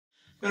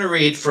I'm going to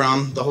read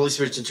from the Holy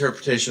Spirit's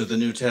interpretation of the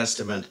New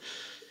Testament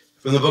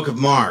from the book of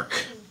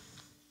Mark.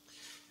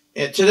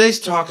 And today's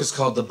talk is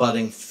called The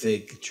Budding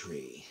Fig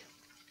Tree.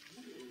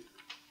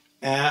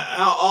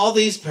 All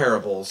these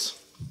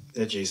parables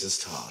that Jesus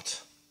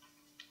taught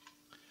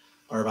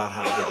are about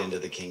how to get into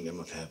the kingdom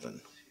of heaven.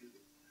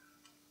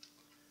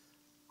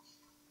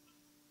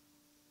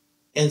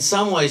 In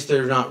some ways,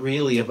 they're not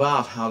really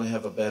about how to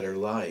have a better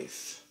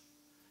life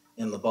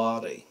in the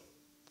body,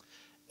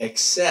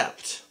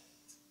 except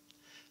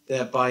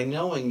that by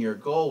knowing your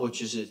goal,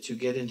 which is to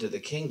get into the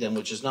kingdom,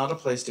 which is not a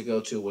place to go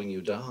to when you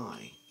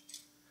die,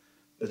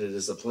 but it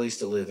is a place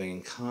to live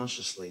in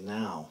consciously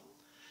now,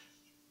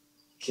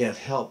 can't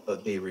help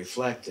but be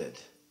reflected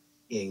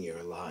in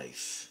your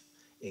life,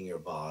 in your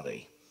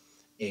body,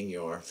 in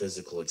your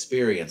physical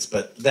experience.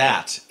 But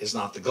that is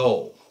not the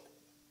goal.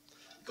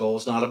 The goal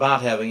is not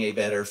about having a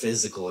better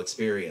physical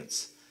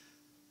experience.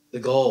 The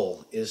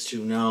goal is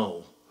to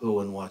know who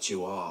and what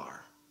you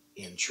are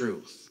in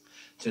truth,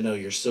 to know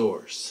your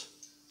source.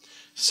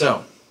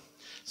 So,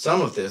 some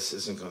of this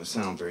isn't going to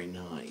sound very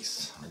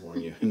nice. I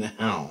warn you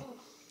now.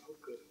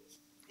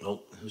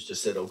 Oh, who's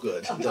just said, oh,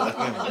 good.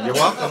 You're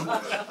welcome.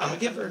 I'm a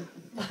giver.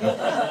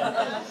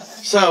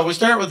 So we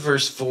start with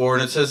verse 4,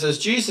 and it says, as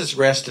Jesus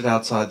rested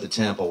outside the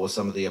temple with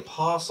some of the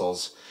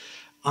apostles,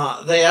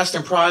 they asked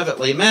him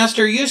privately,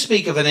 Master, you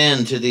speak of an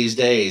end to these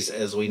days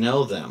as we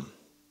know them.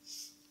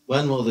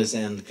 When will this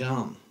end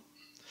come?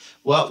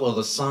 What will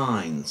the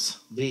signs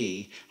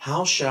be?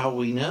 How shall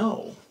we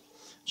know?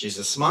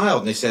 Jesus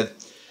smiled and he said,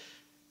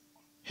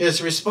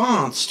 his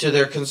response to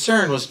their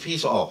concern was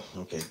peaceful.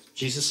 Oh, okay.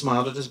 Jesus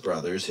smiled at his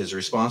brothers. His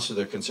response to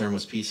their concern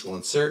was peaceful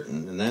and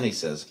certain. And then he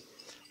says,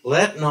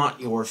 let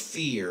not your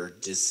fear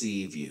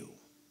deceive you.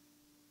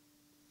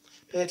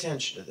 Pay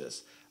attention to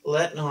this.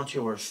 Let not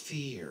your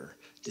fear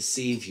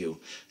deceive you.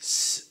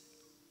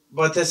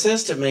 What this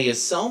says to me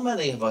is so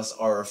many of us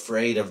are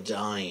afraid of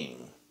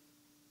dying.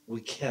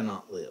 We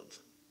cannot live.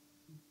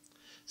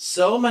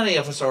 So many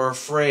of us are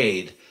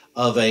afraid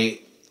of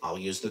I'll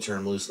use the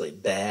term loosely,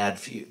 bad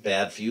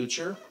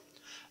future,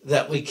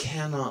 that we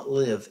cannot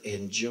live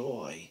in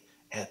joy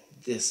at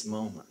this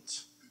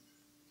moment.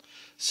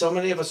 So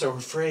many of us are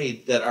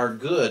afraid that our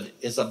good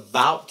is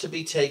about to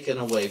be taken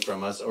away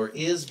from us or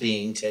is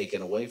being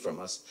taken away from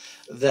us,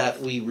 that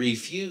we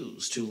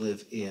refuse to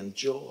live in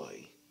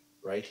joy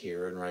right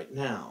here and right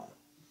now.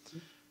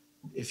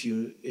 If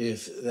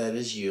that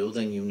is you,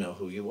 then you know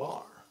who you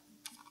are.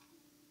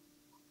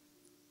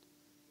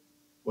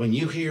 When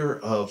you hear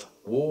of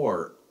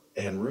war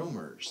and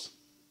rumors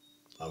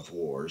of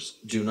wars,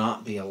 do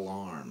not be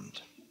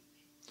alarmed.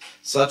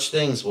 Such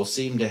things will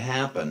seem to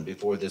happen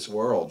before this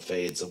world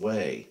fades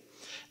away.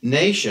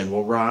 Nation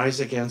will rise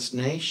against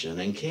nation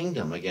and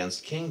kingdom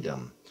against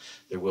kingdom.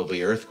 There will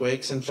be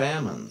earthquakes and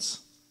famines.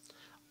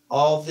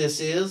 All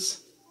this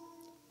is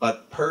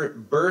but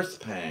birth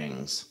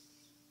pangs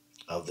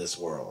of this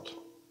world.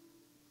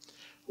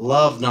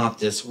 Love not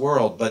this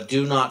world, but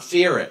do not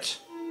fear it.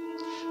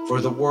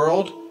 For the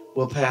world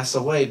will pass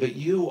away, but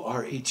you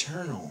are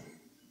eternal.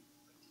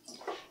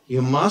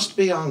 You must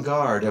be on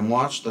guard and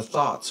watch the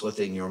thoughts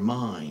within your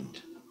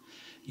mind.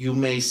 You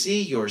may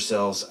see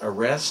yourselves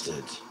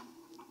arrested,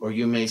 or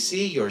you may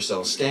see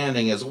yourself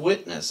standing as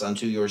witness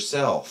unto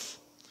yourself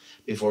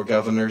before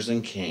governors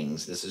and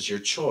kings. This is your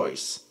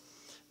choice.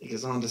 He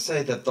goes on to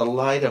say that the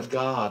light of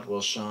God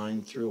will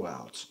shine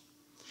throughout,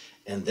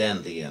 and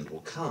then the end will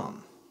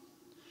come.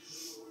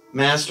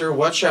 Master,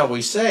 what shall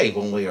we say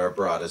when we are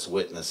brought as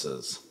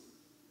witnesses?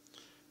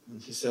 And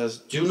he says,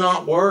 do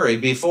not worry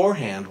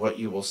beforehand what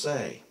you will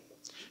say.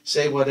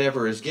 Say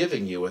whatever is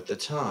given you at the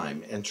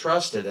time, and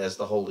trust it as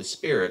the Holy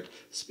Spirit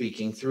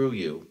speaking through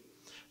you.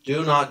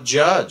 Do not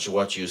judge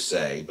what you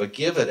say, but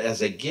give it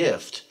as a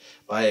gift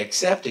by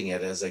accepting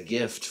it as a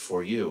gift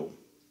for you.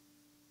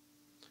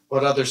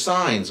 What other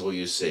signs will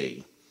you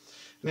see?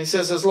 And he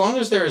says, as long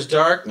as there is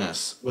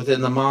darkness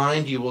within the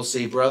mind, you will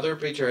see brother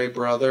betray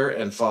brother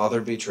and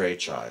father betray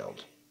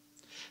child.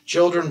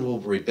 Children will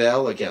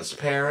rebel against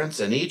parents,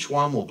 and each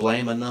one will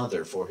blame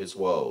another for his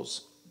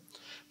woes.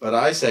 But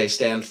I say,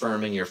 stand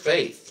firm in your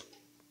faith.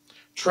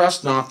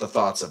 Trust not the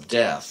thoughts of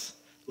death.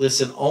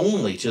 Listen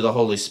only to the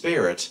Holy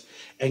Spirit,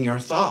 and your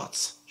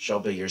thoughts shall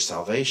be your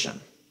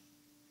salvation.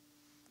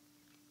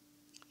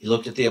 He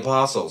looked at the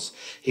apostles.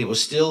 He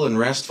was still and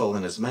restful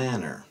in his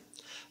manner.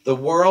 The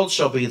world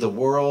shall be the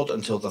world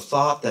until the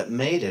thought that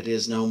made it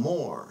is no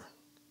more.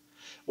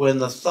 When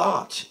the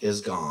thought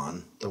is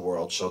gone, the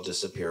world shall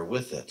disappear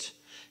with it.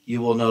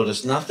 You will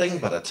notice nothing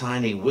but a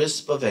tiny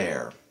wisp of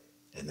air,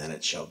 and then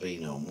it shall be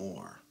no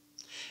more.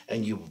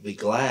 And you will be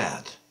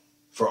glad,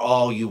 for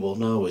all you will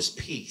know is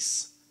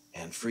peace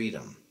and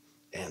freedom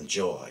and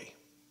joy.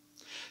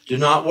 Do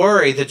not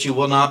worry that you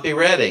will not be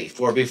ready,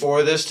 for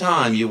before this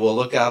time you will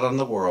look out on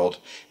the world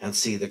and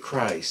see the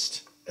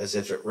Christ, as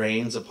if it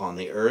rains upon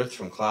the earth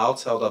from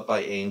clouds held up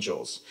by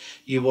angels.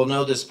 You will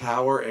know this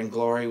power and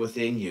glory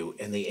within you,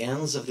 and the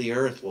ends of the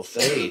earth will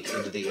fade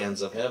into the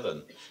ends of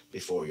heaven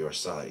before your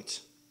sight.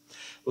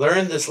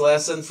 Learn this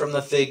lesson from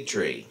the fig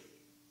tree.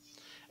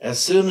 As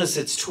soon as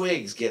its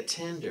twigs get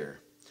tender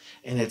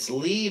and its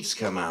leaves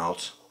come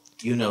out,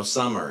 you know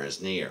summer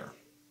is near.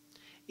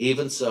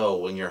 Even so,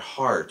 when your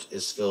heart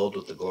is filled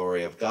with the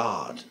glory of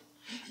God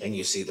and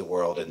you see the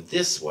world in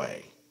this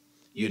way,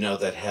 you know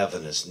that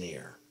heaven is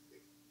near,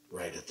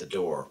 right at the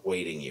door,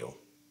 waiting you.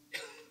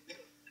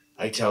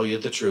 I tell you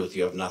the truth,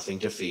 you have nothing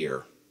to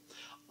fear.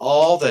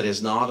 All that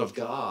is not of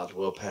God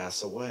will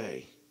pass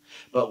away,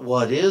 but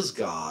what is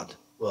God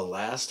will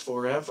last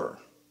forever,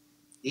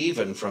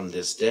 even from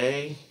this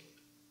day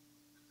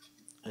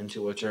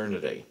into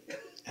eternity.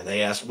 And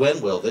they asked,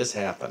 when will this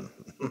happen?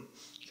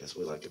 Because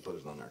we like to put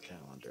it on our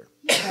calendar.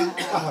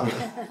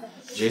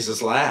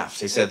 Jesus laughed.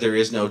 He said, there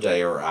is no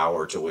day or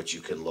hour to which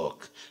you can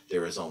look.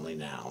 There is only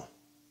now.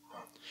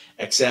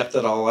 Accept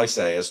that all I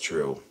say is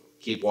true.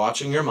 Keep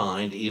watching your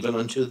mind even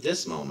unto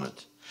this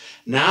moment.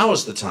 Now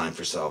is the time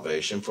for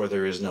salvation, for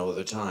there is no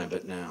other time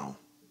but now.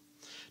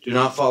 Do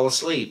not fall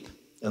asleep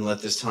and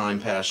let this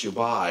time pass you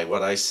by.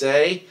 What I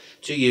say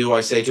to you,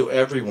 I say to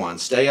everyone.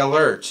 Stay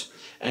alert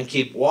and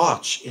keep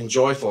watch in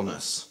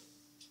joyfulness.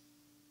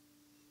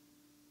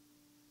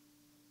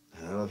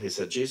 Well, he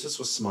said Jesus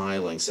was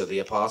smiling, so the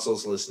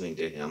apostles listening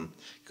to him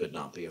could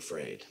not be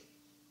afraid.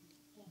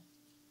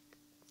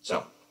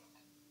 So,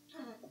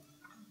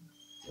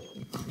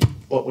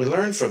 what we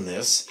learn from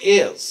this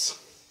is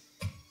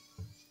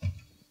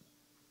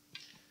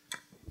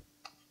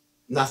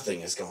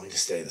nothing is going to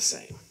stay the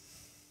same.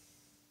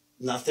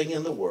 Nothing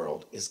in the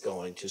world is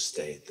going to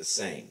stay the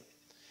same.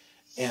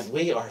 And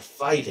we are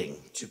fighting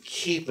to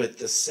keep it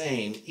the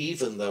same,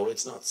 even though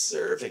it's not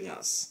serving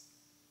us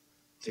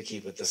to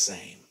keep it the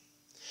same.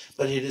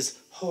 But it is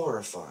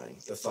horrifying,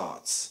 the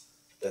thoughts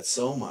that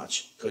so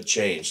much could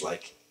change,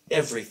 like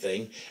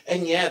everything.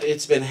 And yet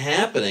it's been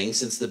happening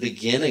since the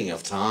beginning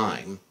of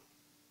time.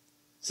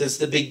 Since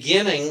the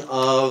beginning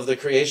of the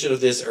creation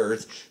of this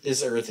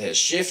earth has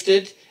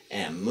shifted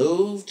and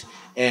moved,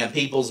 and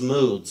people's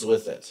moods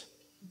with it.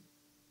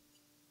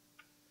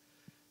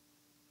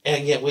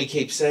 And yet we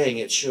keep saying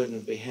it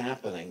shouldn't be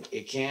happening.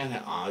 It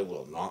can't. I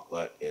will not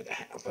let it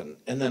happen.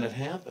 And then it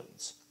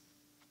happens.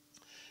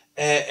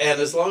 And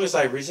as long as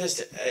I resist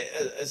it,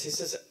 as he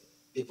says,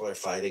 people are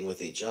fighting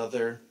with each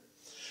other.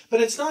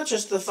 But it's not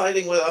just the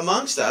fighting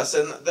amongst us,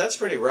 and that's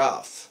pretty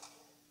rough,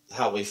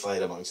 how we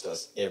fight amongst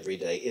us every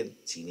day in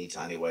teeny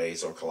tiny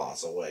ways or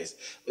colossal ways.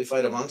 We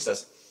fight amongst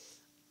us.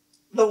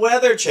 The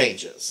weather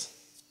changes.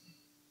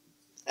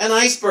 An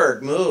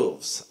iceberg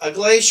moves. A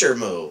glacier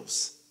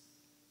moves.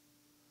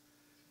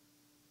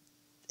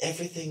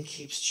 Everything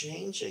keeps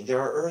changing.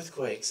 There are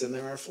earthquakes and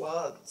there are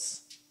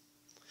floods.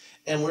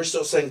 And we're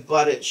still saying,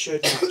 but it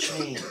should not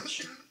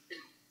change.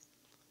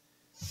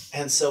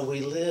 And so we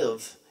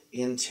live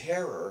in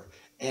terror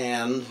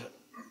and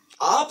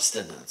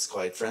obstinance,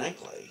 quite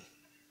frankly,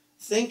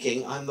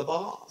 thinking I'm the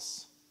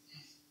boss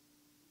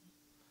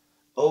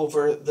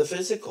over the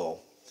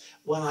physical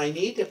when I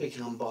need to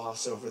become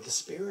boss over the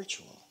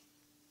spiritual.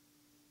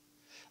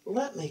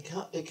 Let me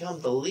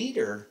become the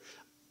leader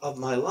of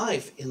my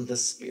life in the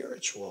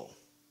spiritual.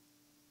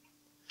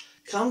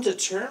 Come to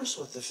terms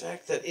with the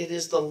fact that it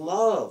is the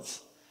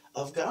love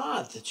of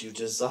God that you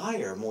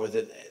desire more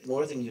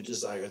than you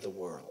desire the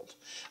world,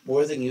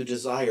 more than you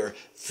desire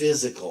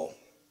physical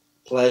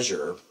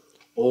pleasure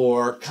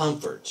or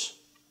comfort.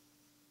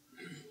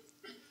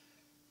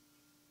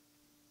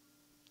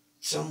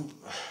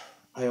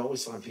 I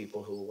always find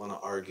people who want to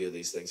argue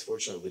these things.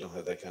 Fortunately, we don't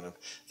have that kind of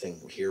thing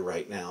here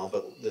right now,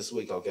 but this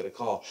week I'll get a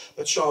call.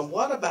 But Shawn,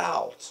 what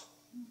about?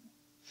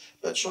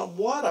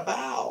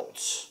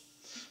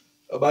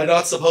 Am I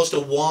not supposed to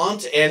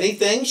want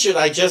anything? Should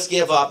I just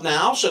give up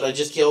now? Should I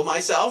just kill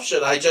myself?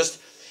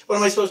 What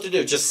am I supposed to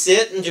do? Just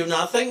sit and do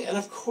nothing? And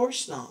of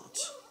course not.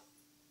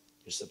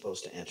 You're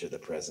supposed to enter the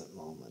present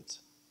moment,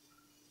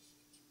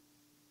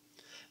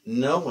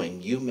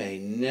 knowing you may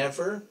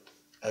never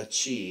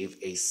achieve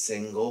a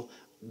single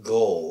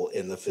goal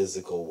in the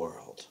physical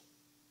world.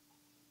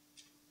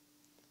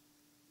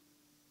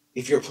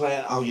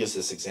 I'll use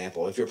this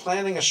example. If you're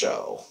planning a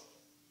show,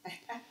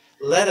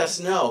 let us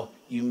know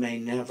you may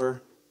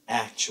never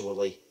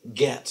actually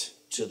get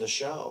to the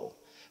show.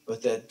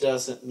 But that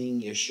doesn't mean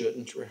you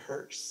shouldn't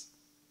rehearse.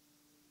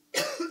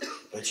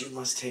 But you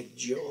must take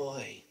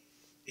joy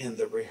in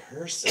the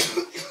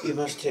rehearsing. You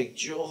must take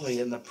joy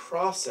in the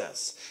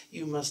process.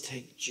 You must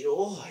take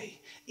joy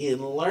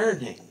in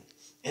learning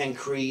and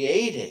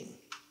creating.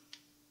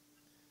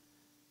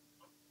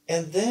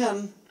 And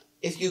then,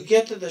 if you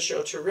get to the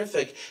show,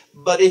 terrific.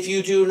 But if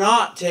you do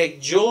not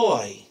take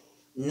joy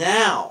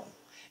now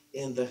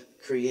in the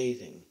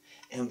creating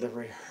and the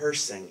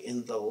rehearsing,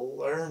 in the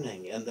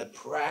learning and the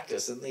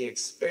practice and the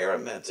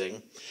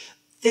experimenting,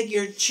 then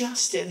you're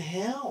just in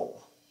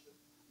hell,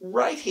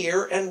 right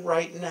here and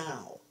right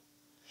now.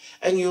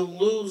 And you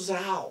lose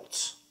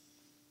out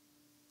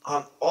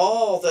on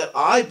all that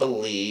I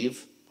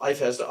believe life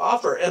has to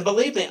offer. And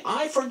believe me,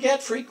 I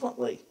forget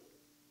frequently.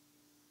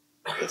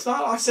 It's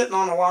not I'm sitting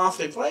on a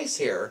lofty place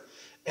here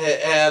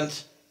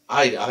and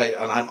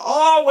I'm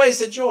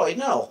always a joy.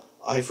 No,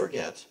 I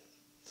forget.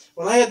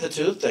 When I had the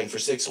tooth thing for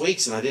 6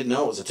 weeks and I didn't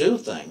know it was a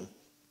tooth thing,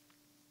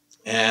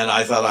 and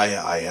I thought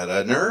I had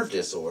a nerve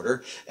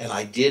disorder, and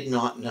I did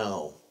not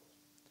know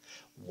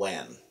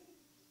when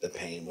the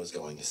pain was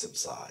going to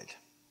subside.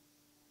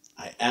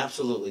 I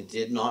absolutely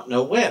did not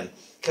know when,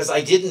 because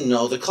I didn't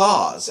know the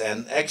cause,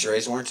 and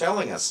x-rays weren't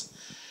telling us.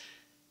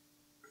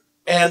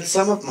 And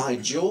some of my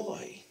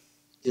joy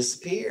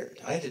disappeared.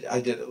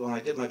 When I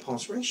did my Palm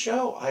Springs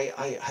show,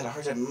 I had a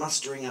hard time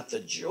mustering up the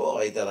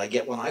joy that I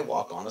get when I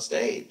walk on a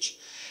stage.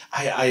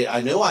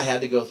 I knew I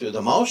had to go through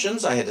the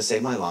motions. I had to say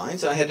my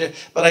lines.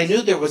 But I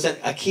knew there was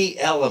a key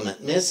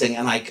element missing,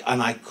 and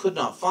I could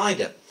not find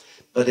it.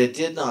 But it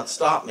did not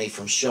stop me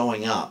from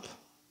showing up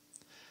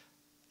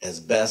as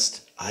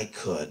best I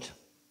could.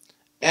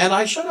 And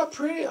I showed up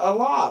a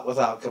lot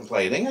without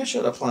complaining. I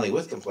showed up plenty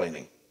with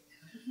complaining.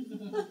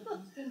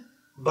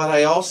 But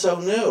I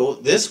also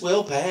knew this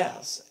will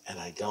pass, and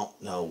I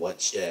don't know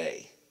which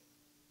day.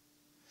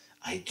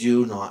 I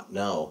do not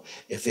know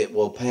if it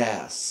will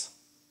pass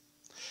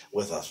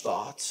with a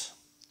thought,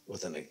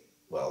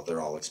 well,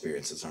 they're all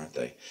experiences, aren't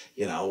they?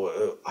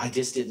 I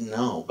just didn't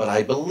know, but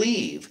I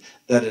believe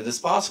that it is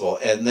possible.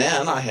 And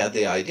then I had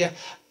the idea,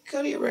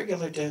 go to your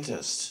regular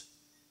dentist,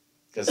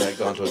 because I'd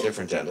gone to a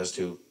different dentist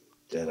who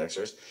did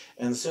x-rays.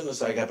 And as soon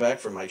as I got back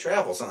from my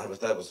travels, and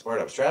that was the part,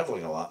 I was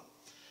traveling a lot,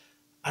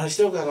 and I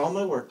still got all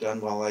my work done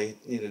while I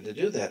needed to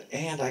do that.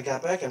 And I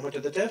got back, I went to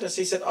the dentist.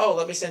 He said,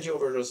 let me send you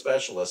over to a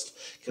specialist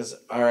because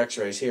our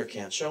x-rays here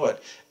can't show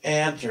it.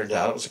 And turned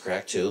out it was a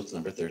cracked tooth,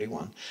 number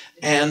 31.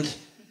 And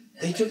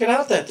they took it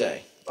out that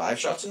day. 5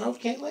 shots of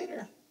Novocaine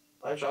later.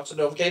 5 shots of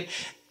Novocaine.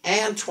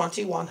 And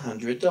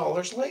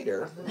 $2,100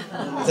 later,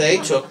 they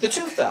took the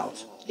tooth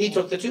out. He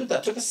took the tooth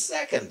out. It took a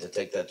second to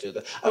take that tooth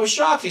out. I was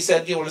shocked. He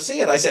said, do you want to see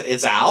it? I said,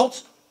 it's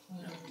out?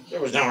 There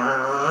was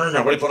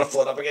nobody put a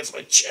foot up against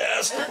my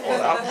chest and pull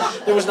it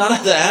out. There was none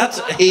of that.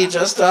 He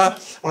just want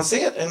to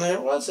see it, and there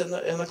it was in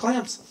the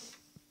clamps.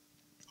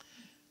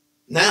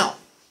 Now,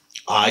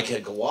 I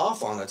could go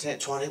off on a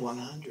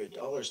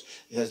 $2,100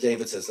 because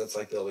David says that's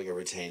like building a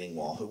retaining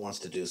wall. Who wants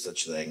to do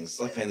such things? It's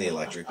like paying the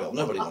electric bill.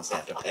 Nobody wants to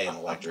have to pay an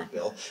electric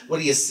bill. What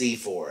do you see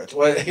for it?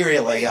 What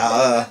really?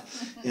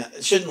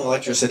 Shouldn't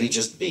electricity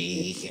just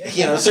be?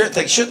 Certain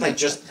things shouldn't they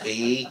just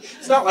be?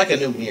 It's not like a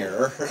new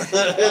mirror.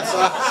 It's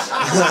not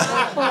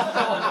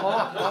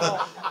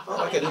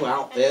like a new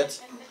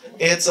outfit.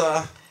 It's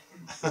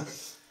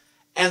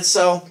and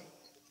so.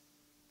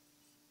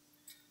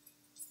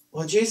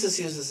 When Jesus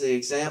uses the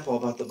example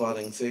about the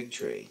budding fig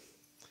tree,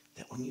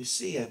 that when you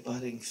see a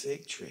budding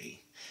fig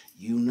tree,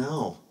 you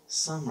know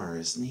summer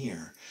is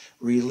near,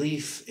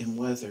 relief in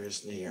weather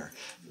is near,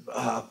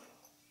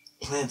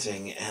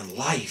 planting and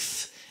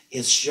life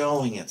is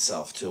showing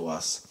itself to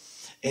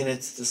us. And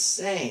it's the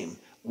same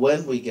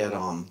when we get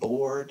on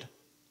board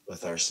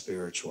with our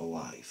spiritual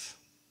life,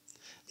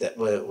 that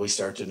we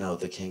start to know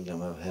the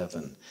kingdom of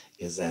heaven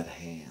is at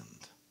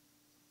hand.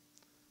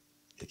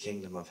 The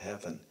kingdom of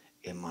heaven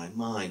in my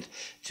mind.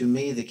 To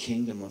me, the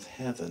kingdom of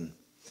heaven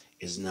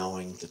is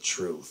knowing the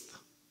truth,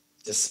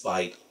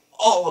 despite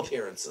all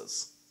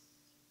appearances.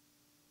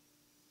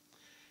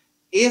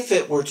 If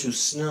it were to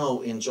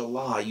snow in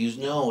July,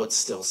 you know it's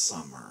still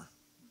summer.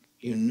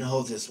 You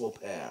know this will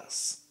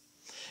pass.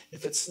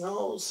 If it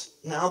snows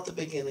now at the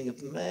beginning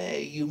of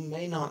May, you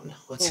may not know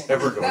it's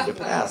ever going to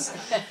pass.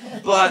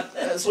 But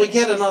as we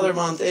get another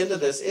month into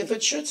this, if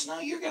it should snow,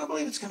 you're going to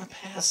believe it's going to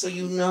pass, so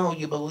you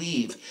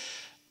believe.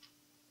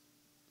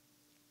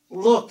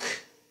 Look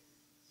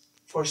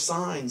for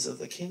signs of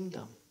the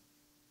kingdom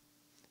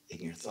in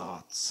your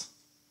thoughts,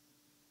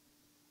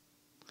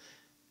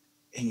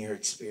 in your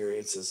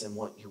experiences, and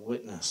what you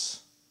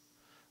witness.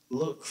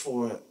 Look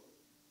for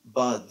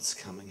buds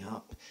coming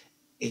up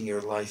in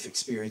your life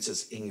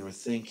experiences, in your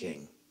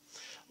thinking.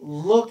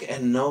 Look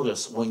and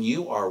notice when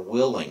you are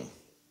willing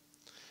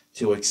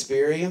to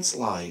experience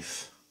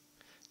life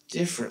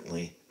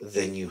differently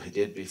than you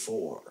did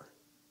before.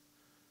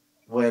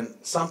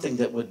 When something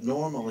that would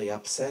normally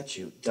upset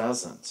you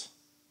doesn't.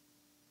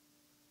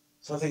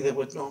 Something that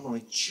would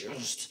normally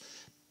just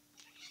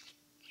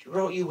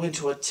throw you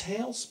into a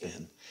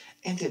tailspin,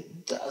 and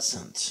it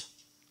doesn't.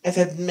 I've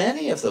had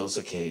many of those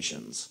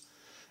occasions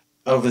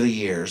over the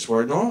years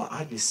where normally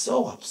I'd be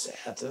so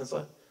upset, and it's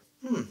like,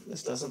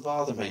 this doesn't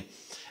bother me.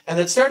 And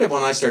it started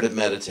when I started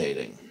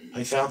meditating.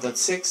 I found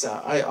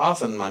that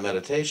often my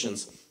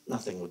meditations,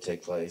 nothing would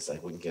take place. I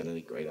wouldn't get any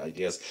great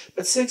ideas.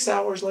 But 6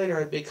 hours later,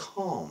 I'd be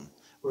calm,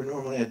 where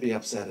normally I'd be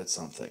upset at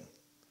something.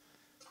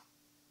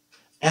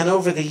 And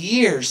over the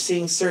years,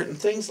 seeing certain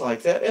things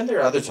like that, and there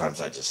are other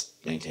times I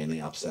just maintain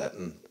the upset,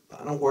 and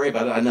I don't worry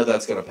about it. I know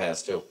that's going to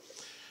pass too.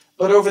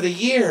 But over the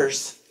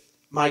years,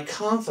 my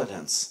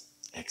confidence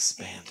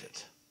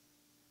expanded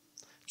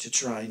to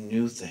try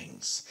new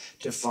things,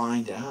 to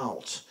find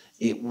out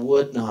it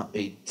would not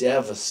be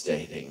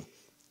devastating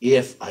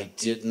if I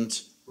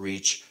didn't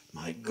reach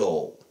my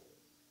goal.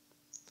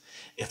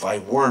 If I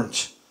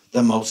weren't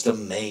the most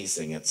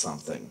amazing at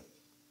something.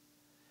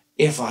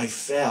 If I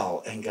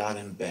fell and got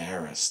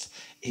embarrassed,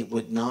 it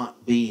would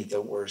not be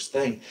the worst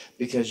thing,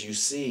 because you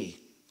see,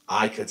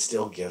 I could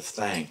still give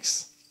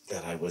thanks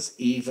that I was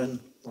even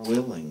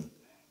willing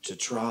to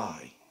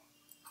try.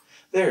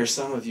 There are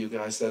some of you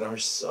guys that are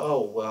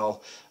so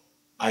well,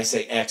 I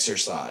say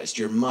exercised.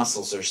 Your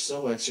muscles are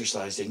so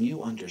exercised and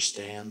you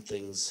understand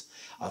things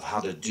of how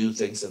to do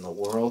things in the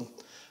world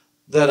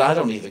that I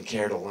don't even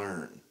care to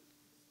learn.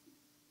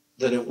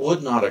 That it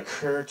would not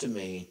occur to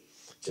me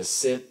to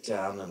sit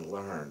down and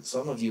learn.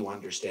 Some of you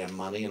understand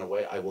money in a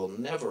way I will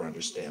never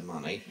understand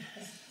money,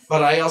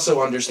 but I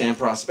also understand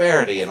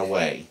prosperity in a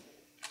way,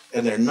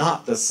 and they're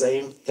not the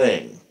same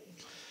thing.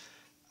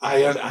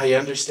 I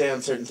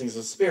understand certain things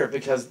of spirit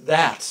because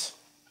that's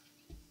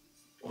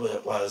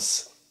what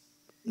was,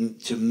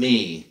 to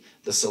me,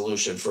 the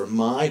solution for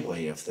my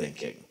way of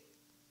thinking.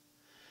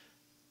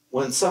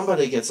 When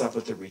somebody gets up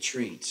at the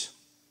retreat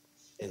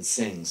and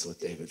sings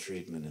with David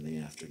Friedman in the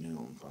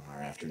afternoon, on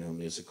our afternoon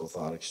musical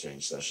thought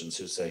exchange sessions,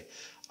 who say,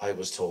 I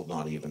was told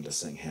not even to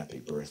sing happy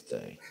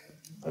birthday.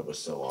 I was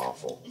so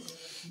awful.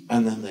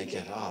 And then they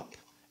get up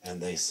and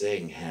they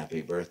sing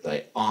happy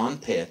birthday on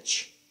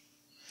pitch,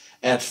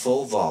 at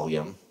full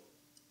volume,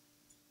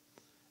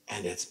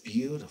 and it's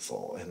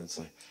beautiful. And it's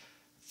like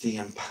the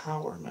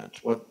empowerment.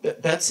 What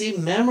Betsy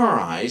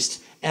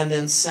memorized and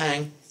then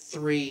sang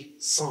 3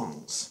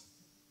 songs.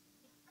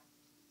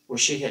 Where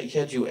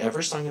had you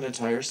ever sung an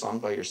entire song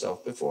by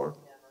yourself before?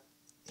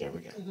 There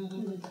we go.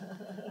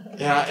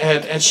 Yeah,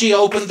 and she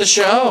opened the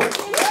show.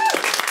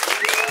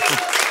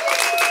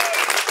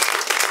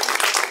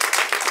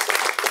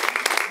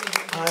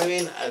 I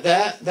mean,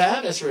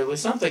 that is really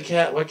something.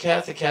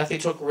 Kathy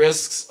took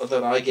risks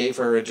that I gave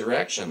her a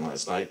direction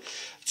last night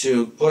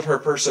to put her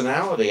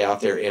personality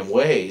out there in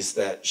ways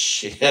that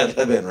she had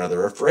been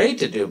rather afraid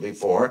to do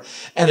before,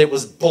 and it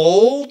was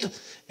bold.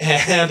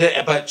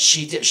 But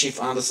she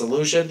found a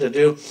solution to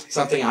do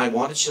something I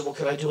wanted. She said, well,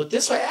 could I do it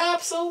this way?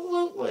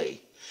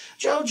 Absolutely.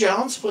 Joe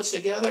Jones puts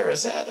together a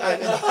set.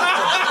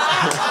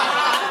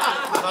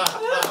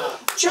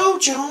 Joe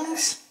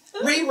Jones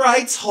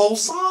rewrites whole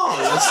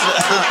songs.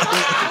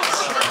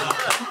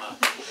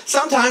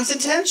 Sometimes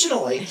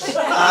intentionally.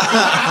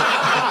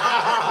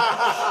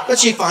 But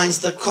she finds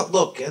the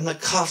look and the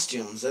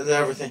costumes and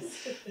everything.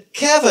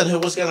 Kevin, who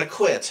was going to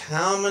quit,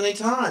 how many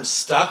times?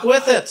 Stuck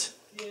with it.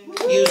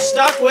 You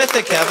stuck with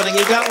it, Kevin, and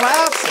you got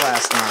laughs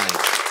last night.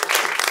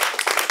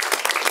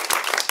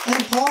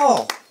 And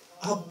Paul,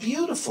 how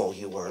beautiful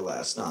you were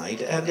last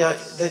night. And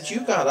that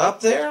you got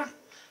up there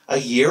a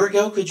year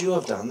ago. Could you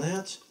have done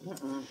that?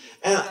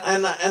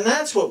 And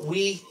that's what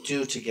we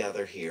do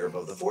together here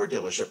above the Ford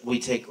dealership. We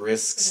take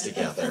risks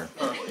together.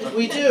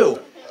 We do.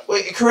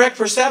 Correct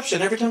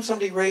perception. Every time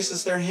somebody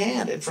raises their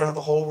hand in front of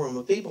a whole room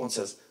of people and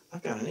says,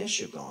 I've got an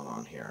issue going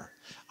on here.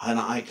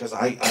 Because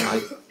I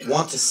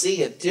want to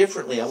see it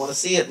differently. I want to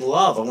see it in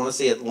love. I want to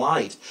see it in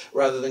light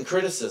rather than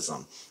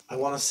criticism. I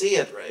want to see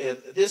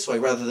it this way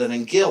rather than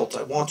in guilt.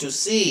 I want to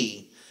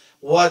see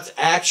what's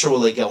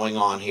actually going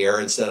on here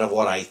instead of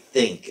what I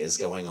think is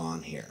going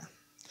on here.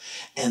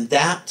 And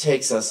that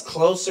takes us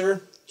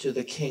closer to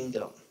the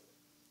kingdom.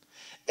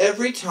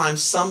 Every time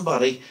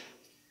somebody,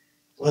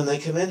 when they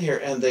come in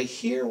here and they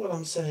hear what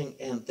I'm saying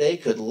and they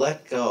could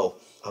let go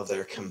of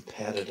their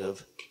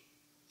competitive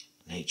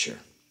nature,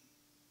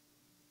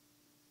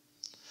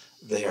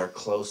 they are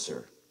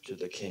closer to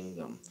the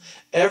kingdom.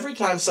 Every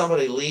time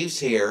somebody leaves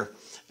here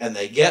and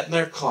they get in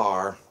their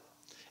car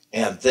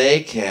and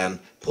they can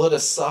put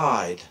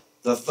aside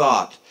the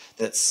thought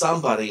that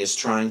somebody is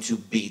trying to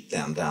beat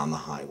them down the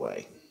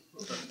highway,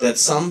 that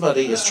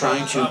somebody is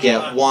trying to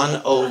get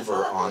one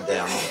over on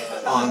them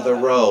on the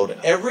road.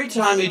 Every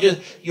time you do,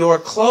 you're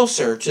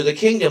closer to the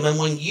kingdom. And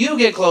when you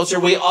get closer,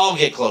 we all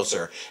get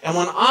closer. And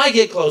when I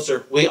get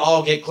closer, we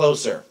all get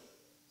closer.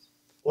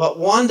 What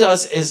one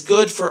does is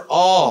good for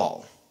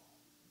all.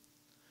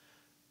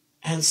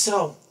 And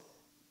so,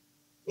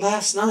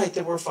 last night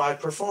there were 5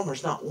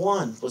 performers. Not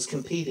one was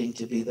competing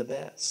to be the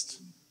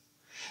best.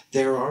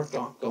 There are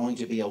not going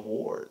to be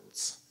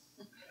awards.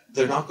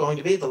 They're not going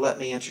to be the Let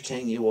Me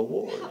Entertain You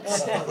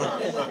awards.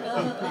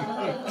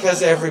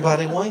 Because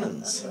everybody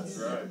wins.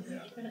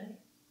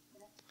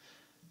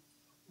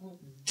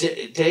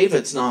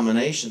 David's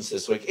nominations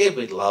this week, it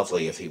would be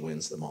lovely if he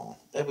wins them all.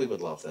 And we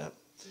would love that.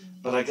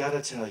 But I got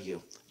to tell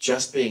you,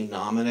 just being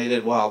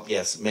nominated, while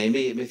yes,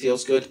 maybe it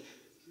feels good,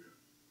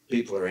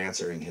 people are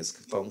answering his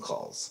phone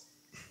calls.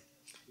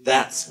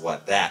 That's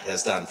what that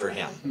has done for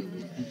him.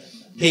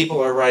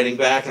 People are writing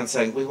back and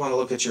saying, we want to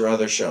look at your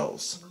other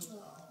shows.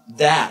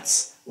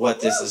 That's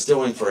what this is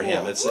doing for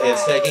him. It's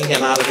taking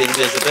him out of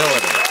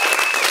invisibility.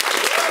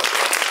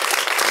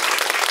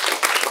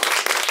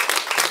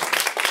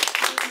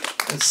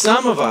 And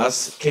some of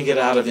us can get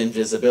out of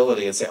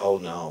invisibility and say, oh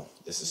no,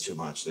 this is too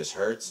much. This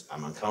hurts.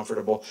 I'm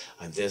uncomfortable.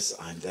 I'm this,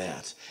 I'm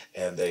that.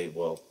 And they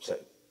will say,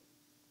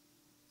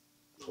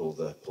 pull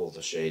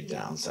the shade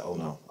down. Say, oh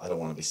no, I don't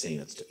want to be seen.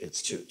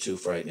 It's too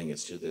frightening.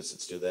 It's too this,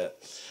 it's too that.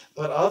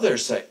 But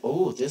others say,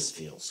 oh, this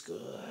feels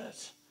good.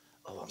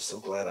 Oh, I'm so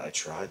glad I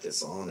tried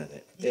this on and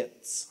it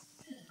fits.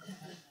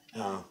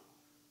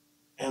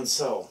 And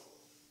so,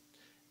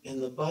 in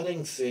the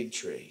budding fig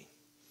tree,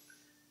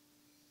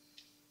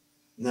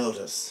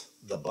 Notice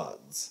the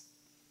buds.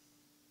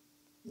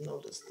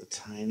 Notice the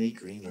tiny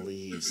green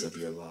leaves of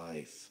your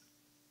life.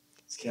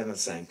 As Kevin's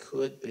saying,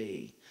 could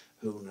be,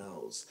 who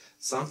knows?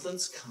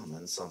 Something's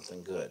coming,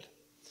 something good.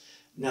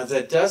 Now,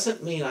 that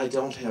doesn't mean I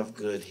don't have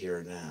good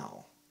here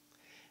now.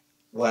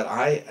 What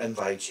I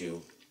invite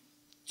you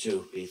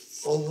to be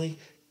fully,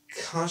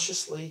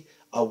 consciously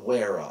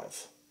aware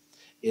of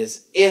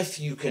is if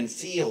you can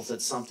feel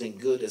that something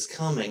good is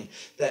coming,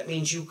 that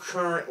means you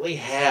currently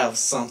have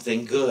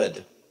something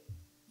good.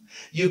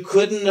 You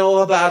couldn't know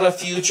about a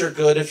future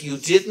good if you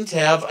didn't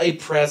have a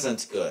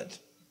present good.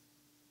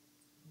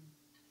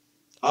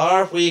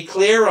 Are we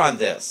clear on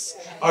this?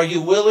 Are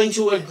you willing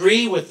to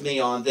agree with me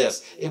on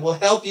this? It will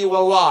help you a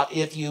lot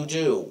if you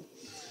do.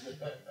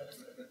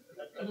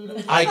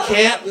 I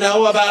can't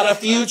know about a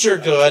future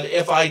good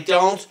if I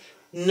don't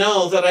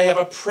know that I have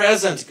a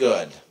present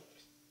good.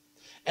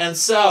 And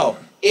so,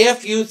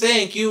 if you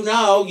think you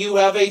know you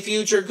have a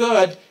future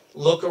good,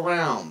 look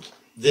around.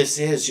 This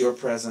is your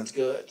present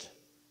good.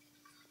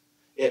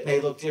 It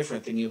may look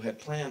different than you had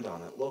planned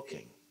on it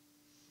looking.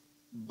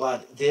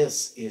 But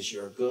this is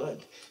your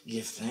good.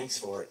 Give thanks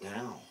for it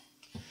now.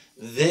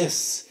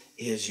 This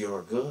is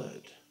your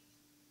good.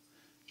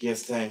 Give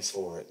thanks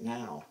for it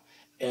now.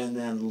 And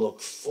then look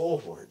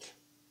forward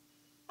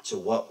to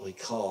what we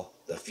call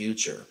the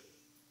future.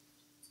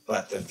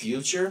 But the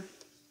future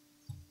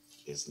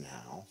is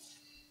now,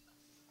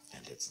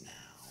 and it's now,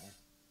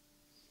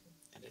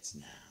 and it's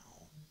now,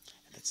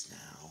 and it's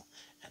now,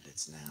 and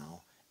it's now,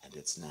 and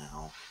it's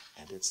now,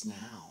 and it's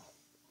now.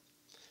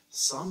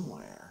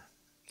 Somewhere,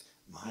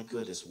 my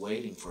good is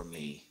waiting for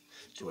me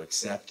to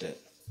accept it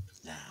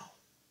now.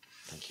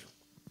 Thank you.